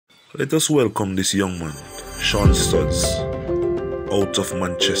Let us welcome this young man, Shawn Stultz, out of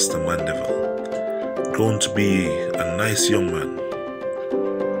Manchester, Mandeville. Grown to be a nice young man,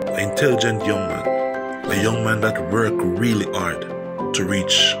 an intelligent young man, a young man that worked really hard to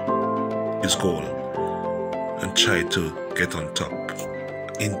reach his goal and try to get on top.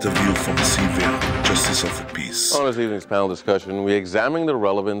 Interview from CV, Justice of the Peace. On this evening's panel discussion, we examine the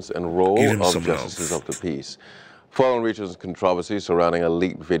relevance and role of Justices of the Peace. Following recent controversy surrounding a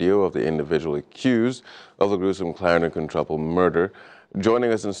leaked video of the individual accused of the gruesome Clarendon-Quintuple murder,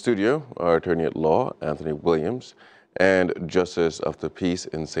 joining us in studio are Attorney at Law Anthony Williams and Justice of the Peace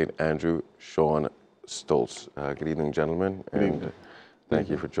in St. Andrew, Shawn Stultz. Good evening, gentlemen, and thank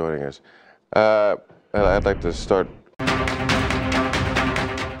you for joining us. I'd like to start.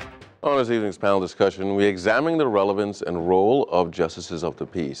 On this evening's panel discussion, we examine the relevance and role of Justices of the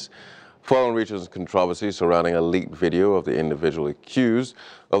Peace. Following recent controversy surrounding a leaked video of the individual accused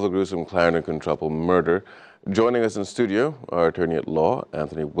of the gruesome Clarendon-Quintuple murder, joining us in studio are Attorney at Law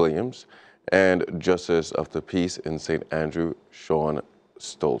Anthony Williams and Justice of the Peace in St. Andrew, Shawn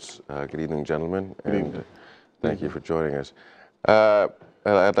Stultz. Good evening, gentlemen, and thank you for joining us.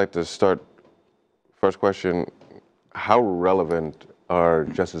 I'd like to start. First question: how relevant are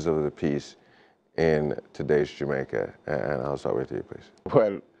Justices of the Peace in today's Jamaica? And I'll start with you, please.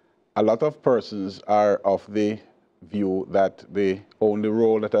 Well, a lot of persons are of the view that the only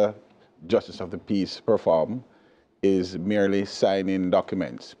role that a Justice of the Peace perform is merely signing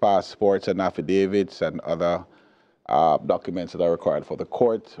documents, passports and affidavits and other documents that are required for the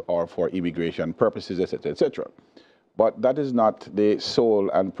court or for immigration purposes, etc., etc. But that is not the sole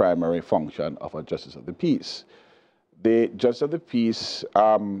and primary function of a Justice of the Peace. The Justice of the Peace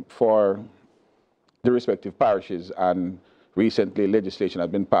for the respective parishes, and recently legislation has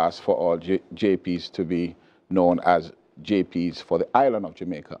been passed for all JPs to be known as JPs for the island of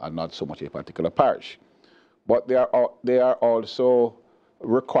Jamaica and not so much a particular parish. But they are also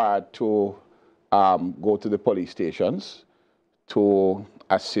required to go to the police stations to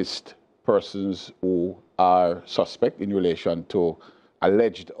assist persons who are suspect in relation to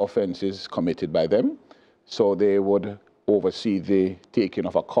alleged offenses committed by them. So they would oversee the taking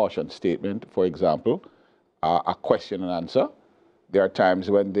of a caution statement, for example, a question and answer. There are times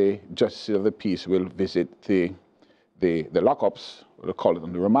when the Justice of the Peace will visit the lockups, we'll call it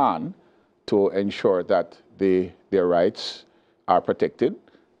on the remand, to ensure that their rights are protected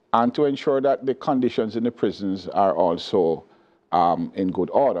and to ensure that the conditions in the prisons are also in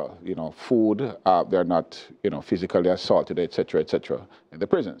good order. You know, food, they're not, physically assaulted, etc., etc. in the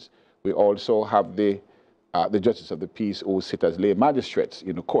prisons. We also have the Justice of the Peace who sit as lay magistrates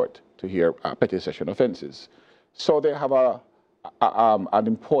in the court to hear petty session offenses. So they have an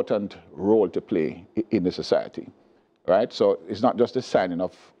important role to play in the society, right? So it's not just the signing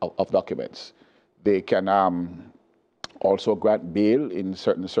of documents. They can also grant bail in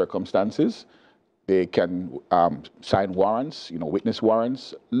certain circumstances. They can sign warrants, witness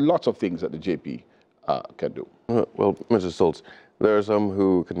warrants, lots of things that the JP can do. Well, Mr. Stultz, there are some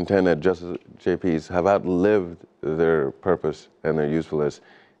who contend that JPs have outlived their purpose and their usefulness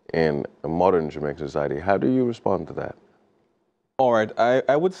in a modern Jamaican society. How do you respond to that? All right,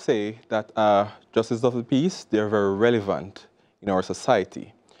 I would say that Justices of the Peace, they're very relevant in our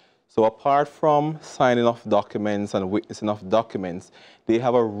society. So apart from signing of documents and witnessing of documents, they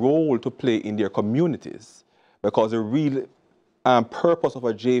have a role to play in their communities, because the real purpose of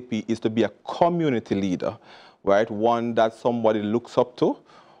a JP is to be a community leader, right? One that somebody looks up to,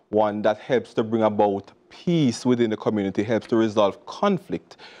 one that helps to bring about peace within the community, helps to resolve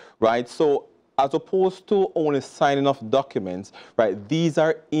conflict, right? So as opposed to only signing of documents, right, these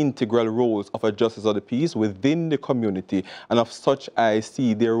are integral roles of a Justice of the Peace within the community, and of such I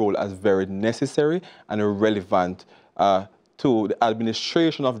see their role as very necessary and relevant to the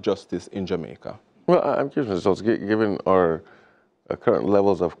administration of justice in Jamaica. Well, I'm curious, Mr. Stultz, given our current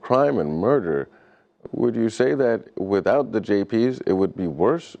levels of crime and murder, would you say that without the JPs it would be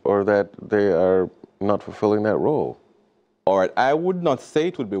worse, or that they are not fulfilling that role? All right, I would not say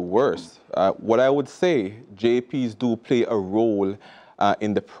it would be worse. What I would say, JPs do play a role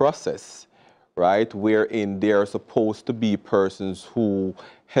in the process, right, wherein they are supposed to be persons who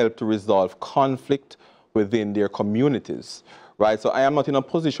help to resolve conflict within their communities, right? So I am not in a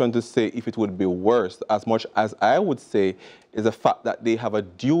position to say if it would be worse, as much as I would say is the fact that they have a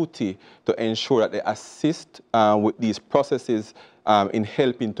duty to ensure that they assist with these processes in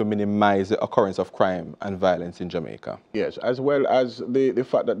helping to minimize the occurrence of crime and violence in Jamaica. Yes, as well as the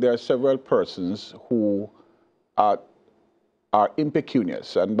fact that there are several persons who are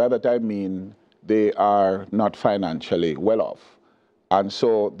impecunious, and by that I mean they are not financially well off. And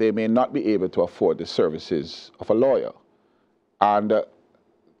so they may not be able to afford the services of a lawyer. And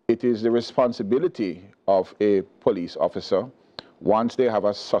it is the responsibility of a police officer, once they have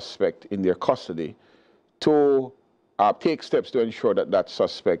a suspect in their custody, to take steps to ensure that that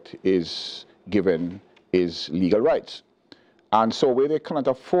suspect is given his legal rights. And so where they cannot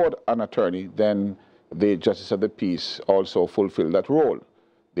afford an attorney, then the Justice of the Peace also fulfill that role.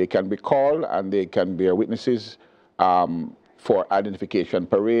 They can be called and they can bear witnesses for identification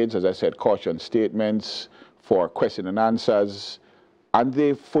parades, as I said, caution statements, for question and answers, and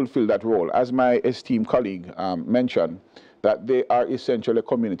they fulfill that role. As my esteemed colleague mentioned, that they are essentially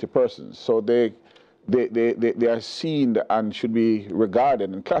community persons. So they are seen and should be regarded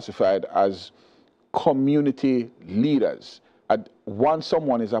and classified as community leaders. And once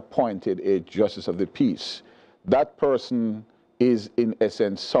someone is appointed a Justice of the Peace, that person is in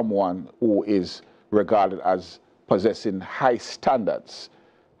essence someone who is regarded as possessing high standards,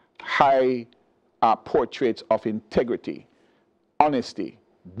 high portraits of integrity, honesty,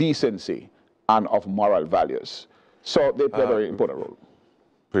 decency, and of moral values. So they play a very important role.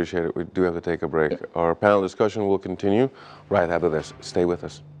 Appreciate it. We do have to take a break. Yeah. Our panel discussion will continue right after this. Stay with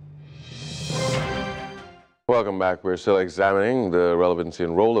us. Welcome back. We're still examining the relevancy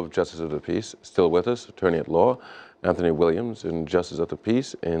and role of Justice of the Peace. Still with us, Attorney at Law Anthony Williams and Justice of the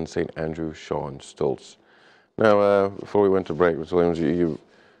Peace in St. Andrew, Shawn Stultz. Now, before we went to break, Mr. Williams, you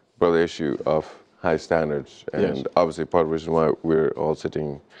brought the issue of high standards, and yes, obviously part of the reason why we're all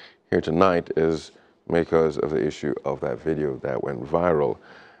sitting here tonight is because of the issue of that video that went viral.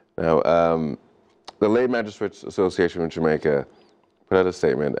 Now, the Lay Magistrates Association in Jamaica put out a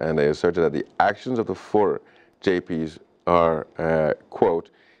statement, and they asserted that the actions of the 4 JPs are, quote,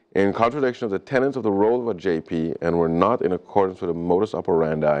 in contradiction of the tenets of the role of a JP and were not in accordance with the modus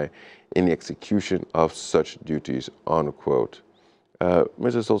operandi in the execution of such duties, unquote.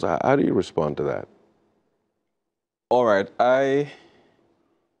 Mr. Stultz, how do you respond to that? All right.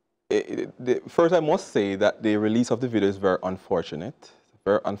 First, I must say that the release of the video is very unfortunate. It's a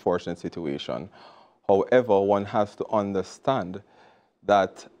very unfortunate situation. However, one has to understand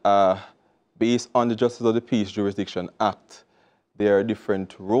that based on the Justice of the Peace Jurisdiction Act, there are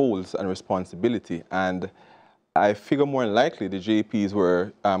different roles and responsibility, and I figure more than likely the JPs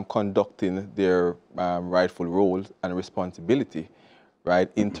were conducting their rightful roles and responsibility,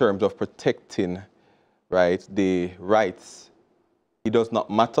 right, in terms of protecting, right, the rights. It does not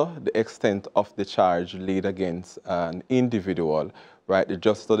matter the extent of the charge laid against an individual, right? The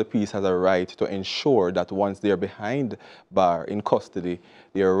Justice of the Peace has a right to ensure that once they're behind bar in custody,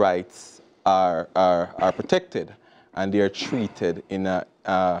 their rights are protected and they are treated in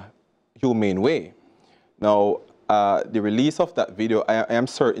a humane way. Now, the release of that video, I am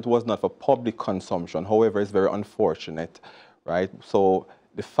certain it was not for public consumption. However, it's very unfortunate, right? So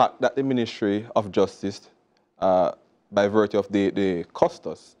the fact that the Ministry of Justice, by virtue of the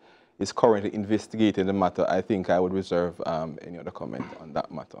custos, is currently investigating the matter, I think I would reserve any other comment on that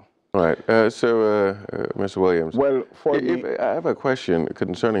matter. All right. Mr. Williams, well, I have a question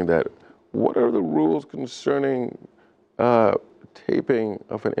concerning that. What are the rules concerning taping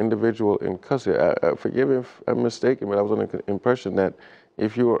of an individual in custody? Forgive me if I'm mistaken, but I was under the impression that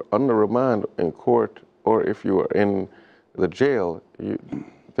if you are under remand in court or if you are in the jail,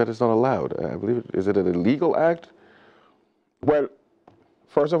 that is not allowed. I believe, is it an illegal act? Well,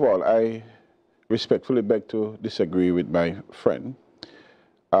 first of all, I respectfully beg to disagree with my friend.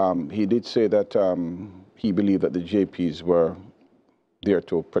 He did say that he believed that the JPs were there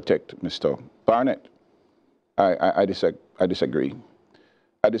to protect Mr. Barnett. I disagree.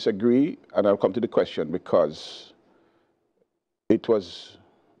 I disagree, and I'll come to the question because it was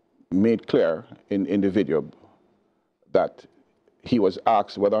made clear in the video that he was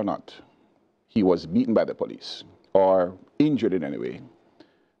asked whether or not he was beaten by the police or injured in any way.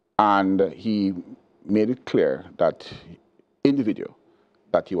 And he made it clear that in the video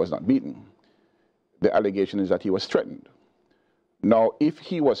that he was not beaten. The allegation is that he was threatened. Now, if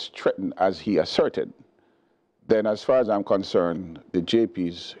he was threatened as he asserted, then as far as I'm concerned, the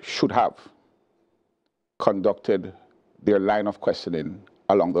JPs should have conducted their line of questioning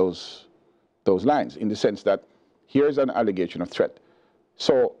along those lines, in the sense that here's an allegation of threat.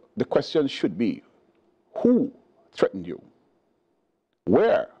 So the question should be, who threatened you?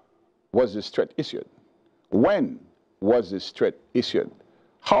 Where was this threat issued? When was this threat issued?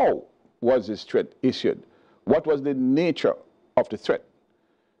 How was this threat issued? What was the nature of the threat?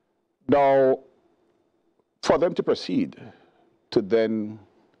 Now, for them to proceed to then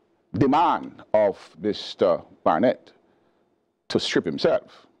demand of Mr. Barnett to strip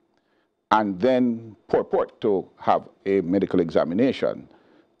himself, and then purport to have a medical examination,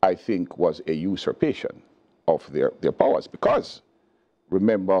 I think was a usurpation of their powers. Because,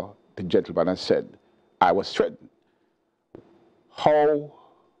 remember, the gentleman has said, I was threatened. How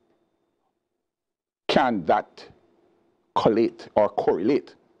can that collate or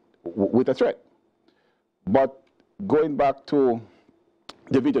correlate with a threat? But going back to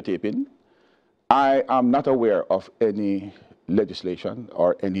the videotaping, I am not aware of any legislation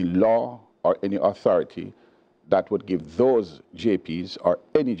or any law or any authority that would give those JPs or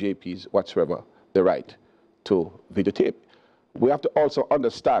any JPs whatsoever the right to videotape. We have to also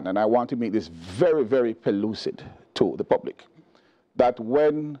understand, and I want to make this very, very pellucid to the public, that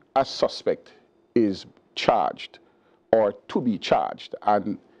when a suspect is charged or to be charged,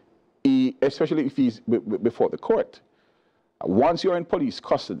 and especially if he's before the court, once you're in police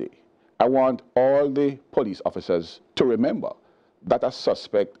custody, I want all the police officers to remember that a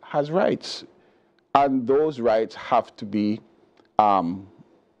suspect has rights, and those rights have to be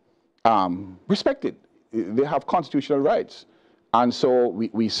respected. They have constitutional rights. And so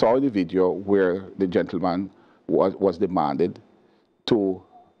we saw the video where the gentleman was demanded to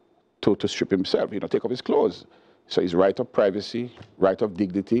strip himself, take off his clothes. So his right of privacy, right of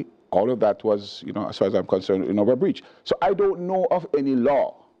dignity, all of that was, as far as I'm concerned, over breach. So I don't know of any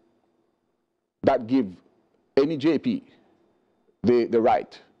law that give any JP the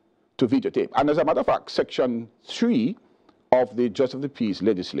right to videotape. And as a matter of fact, Section 3 of the Justice of the Peace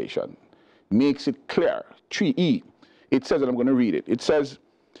legislation makes it clear, 3E, it says, and I'm going to read it, it says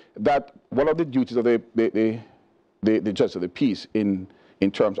that one of the duties of the Justice of the Peace in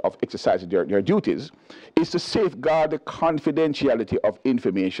terms of exercising their duties is to safeguard the confidentiality of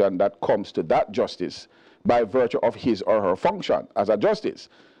information that comes to that justice by virtue of his or her function as a justice,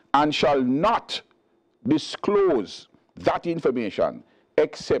 and shall not disclose that information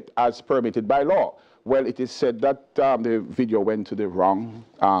except as permitted by law. Well, it is said that the video went to the wrong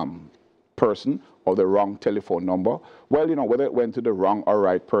person or the wrong telephone number. Well, whether it went to the wrong or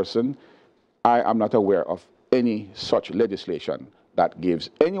right person, I am not aware of any such legislation that gives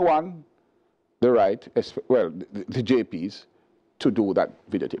anyone the right, well, the JPs, to do that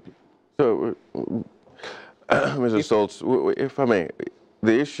videotaping. So, Mr. Stultz, if I may,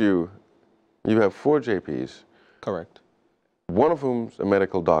 the issue, you have 4 JPs. Correct. One of whom's a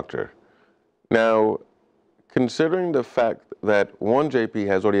medical doctor. Now, considering the fact that one JP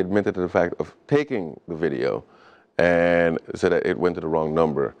has already admitted to the fact of taking the video and said that it went to the wrong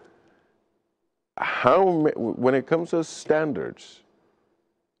number, when it comes to standards,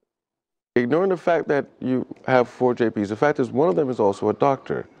 ignoring the fact that you have 4 JPs, the fact is one of them is also a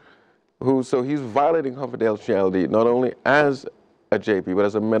doctor, so he's violating confidentiality not only as a JP, but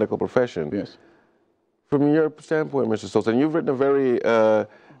as a medical profession. Yes. From your standpoint, Mr. Stultz, and you've written a very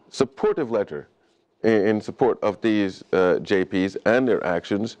supportive letter in support of these JPs and their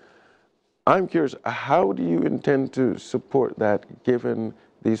actions, I'm curious, how do you intend to support that given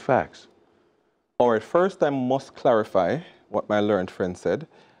these facts? All right, first I must clarify what my learned friend said.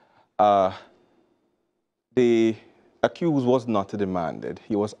 The accused was not demanded,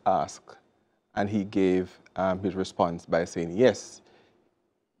 he was asked, and he gave his response by saying yes,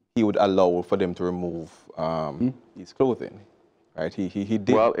 he would allow for them to remove his clothing. Right? He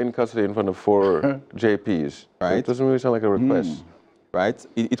did. While in custody in front of 4 JPs. Right. It doesn't really sound like a request. Right?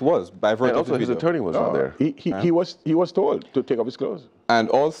 It was, by virtue of the video. His attorney was not there. He was told to take off his clothes. And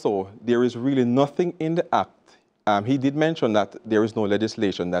also, there is really nothing in the act. He did mention that there is no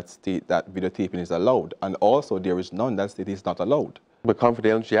legislation that states that videotaping is allowed. And also, there is none that states it's not allowed. But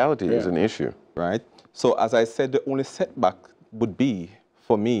confidentiality is an issue. Right? So, as I said, the only setback would be,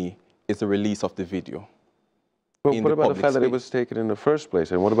 for me, is the release of the video. But what about the fact that it was taken in the first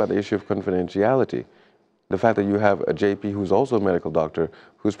place? And what about the issue of confidentiality? The fact that you have a JP who's also a medical doctor,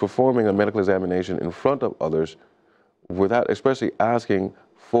 who's performing a medical examination in front of others without especially asking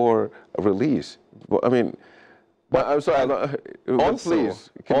for a release. Well, I mean, but I'm sorry,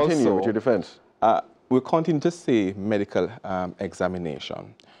 please continue with your defense. we continue to say medical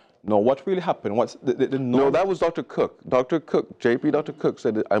examination. Now, what really happened? What's No, that was Dr. Cook. Dr. Cook, Dr. Cook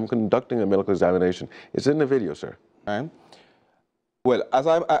said that I'm conducting a medical examination. It's in the video, sir. Right. Well,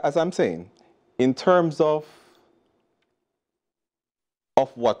 as I'm saying, in terms of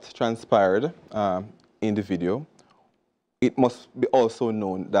what transpired in the video, it must be also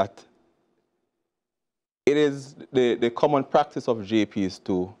known that it is the common practice of JPs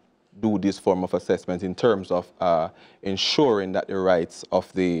to do this form of assessment in terms of ensuring that the rights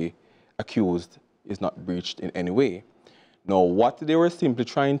of the accused is not breached in any way. Now, what they were simply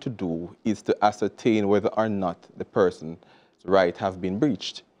trying to do is to ascertain whether or not the person's rights have been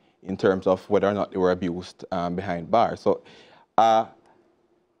breached. in terms of whether or not they were abused behind bars. So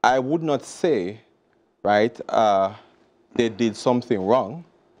I would not say, right, they did something wrong,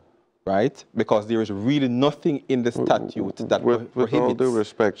 right, because there is really nothing in the statute that prohibits. With all due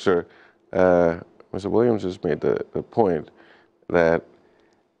respect, sir, Mr. Williams has made the point that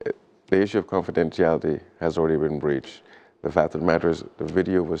the issue of confidentiality has already been breached. The fact of the matter is the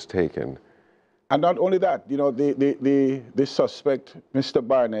video was taken. And not only that, you know, the suspect, Mr.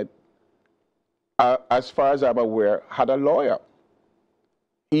 Barnett, as far as I'm aware, had a lawyer.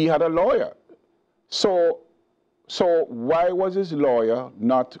 He had a lawyer. So why was his lawyer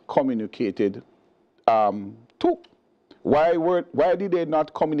not communicated to? Why did they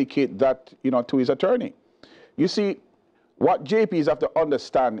not communicate that, you know, to his attorney? You see, what JPs have to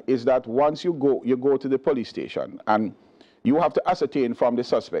understand is that once you go to the police station and you have to ascertain from the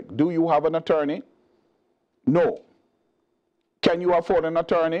suspect, do you have an attorney? No. Can you afford an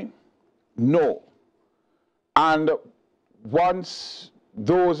attorney? No. And once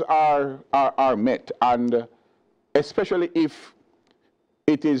those are met, and especially if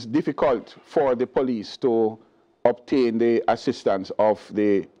it is difficult for the police to obtain the assistance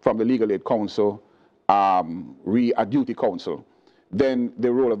from the legal aid counsel, a duty counsel, then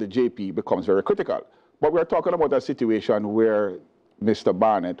the role of the JP becomes very critical. But we're talking about a situation where Mr.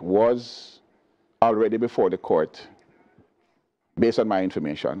 Barnett was already before the court, based on my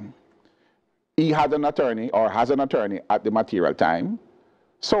information. He had an attorney, or has an attorney, at the material time.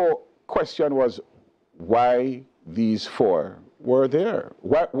 So question was, why these four were there?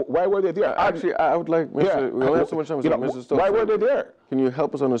 Why were they there? Actually, I would like, Mr. We don't have so much time, Mr. Stultz. Why were they there? Can you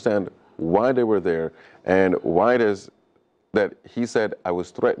help us understand why they were there and why it is that he said I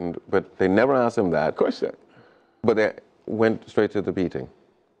was threatened, but they never asked him that? Of course not. But they went straight to the beating.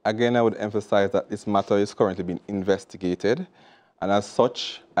 Again, I would emphasize that this matter is currently being investigated, and as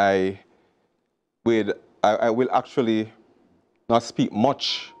such, I will actually not speak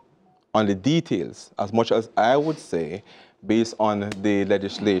much on the details, as much as I would say, based on the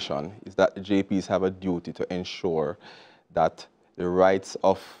legislation, is that the JPs have a duty to ensure that the rights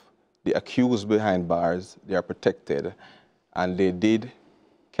of the accused behind bars, they are protected, and they did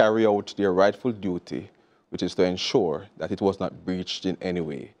carry out their rightful duty, which is to ensure that it was not breached in any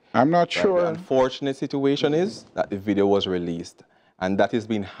way. I'm not sure. The unfortunate situation is that the video was released, and that is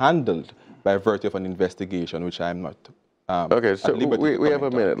being handled by virtue of an investigation, which I'm not okay, so we have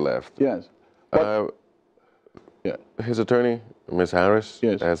a minute left. Yes. Yeah. His attorney, Ms. Harris,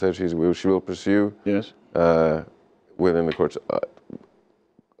 yes, has said she will pursue yes, within the court's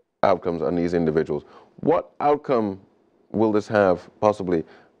outcomes on these individuals. What outcome will this have possibly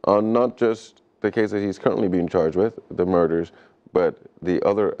on not just the case that he's currently being charged with, the murders, but the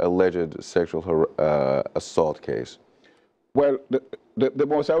other alleged sexual assault case? Well, the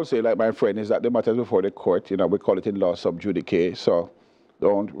most I would say, like my friend, is that the matter is before the court. You know, we call it in law sub judice, so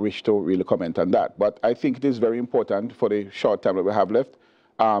don't wish to really comment on that. But I think it is very important for the short time that we have left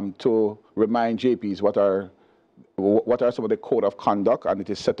to remind JPs what are some of the code of conduct, and it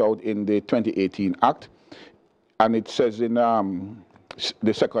is set out in the 2018 Act, and it says in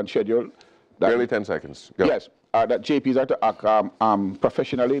the second schedule that barely 10 seconds. Go. Yes, that JPs are to act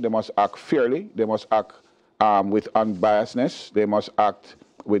professionally. They must act fairly. They must act with unbiasedness. They must act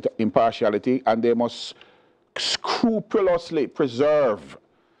with impartiality, and they must scrupulously preserve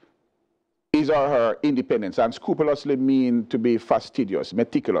his or her independence. And scrupulously mean to be fastidious,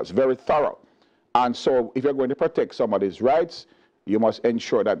 meticulous, very thorough. And so if you're going to protect somebody's rights, you must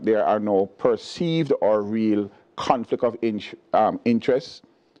ensure that there are no perceived or real conflict of interest,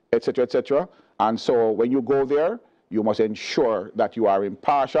 etc., etc. And so when you go there, you must ensure that you are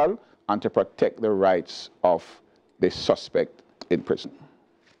impartial and to protect the rights of the suspect in prison.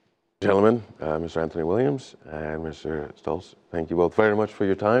 Gentlemen, Mr. Anthony Williams and Mr. Stultz, thank you both very much for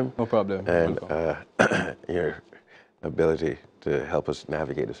your time. No problem. And your ability to help us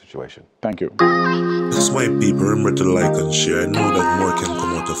navigate the situation. Thank you. This is my people. Remember to like and share. I know that more can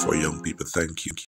come out of our young people. Thank you.